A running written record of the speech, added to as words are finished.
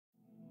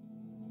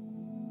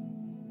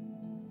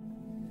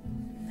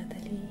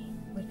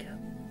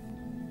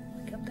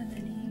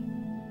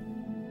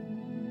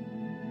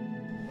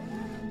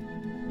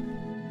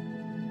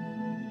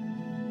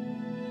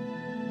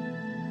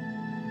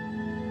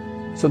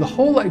So the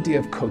whole idea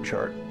of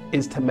CoachArt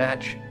is to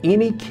match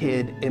any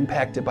kid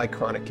impacted by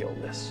chronic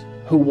illness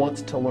who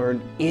wants to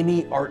learn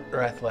any art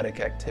or athletic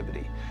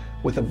activity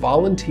with a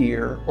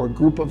volunteer or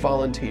group of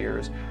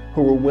volunteers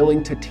who are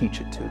willing to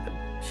teach it to them.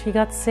 She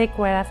got sick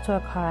right after a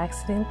car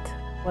accident.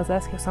 Was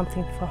asking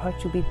something for her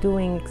to be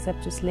doing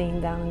except just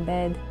laying down in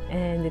bed,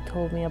 and they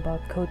told me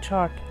about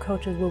CoachArt.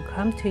 Coaches will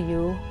come to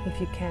you if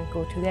you can't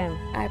go to them.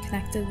 I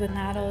connected with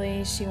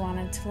Natalie. She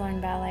wanted to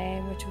learn ballet,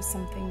 which was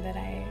something that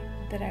I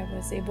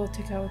was able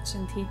to coach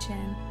and teach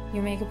in.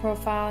 You make a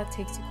profile, it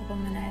takes you a couple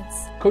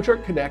minutes.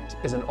 CoachArt Connect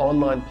is an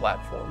online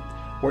platform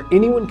where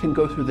anyone can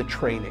go through the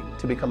training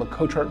to become a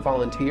CoachArt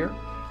volunteer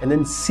and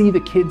then see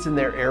the kids in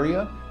their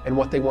area and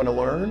what they want to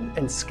learn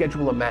and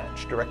schedule a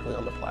match directly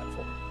on the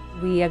platform.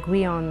 We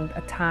agree on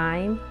a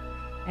time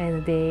and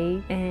a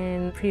day,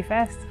 and pretty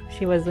fast.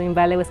 She was doing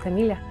ballet with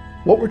Camila.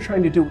 What we're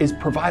trying to do is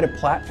provide a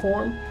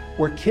platform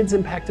where kids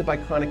impacted by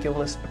chronic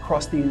illness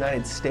across the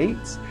United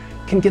States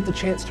can get the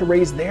chance to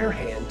raise their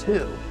hand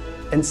too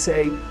and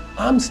say,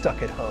 I'm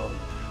stuck at home.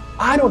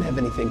 I don't have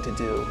anything to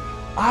do.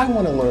 I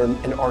want to learn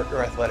an art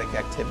or athletic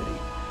activity.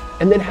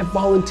 And then have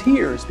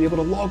volunteers be able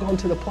to log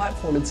onto the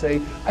platform and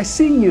say, I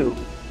see you.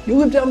 You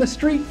live down the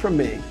street from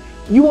me.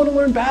 You want to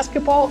learn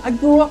basketball? I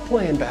grew up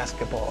playing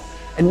basketball.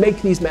 And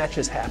make these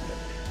matches happen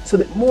so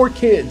that more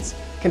kids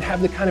can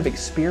have the kind of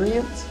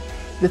experience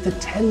that the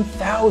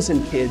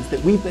 10,000 kids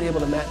that we've been able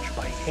to match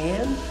by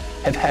hand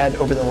have had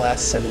over the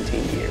last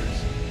 17 years.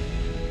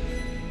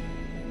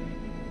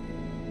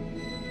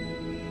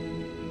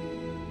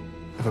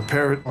 If a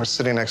parent were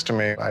sitting next to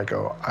me, I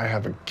go, I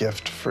have a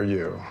gift for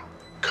you,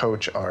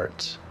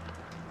 CoachArt,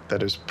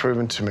 that has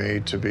proven to me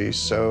to be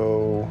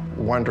so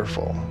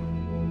wonderful.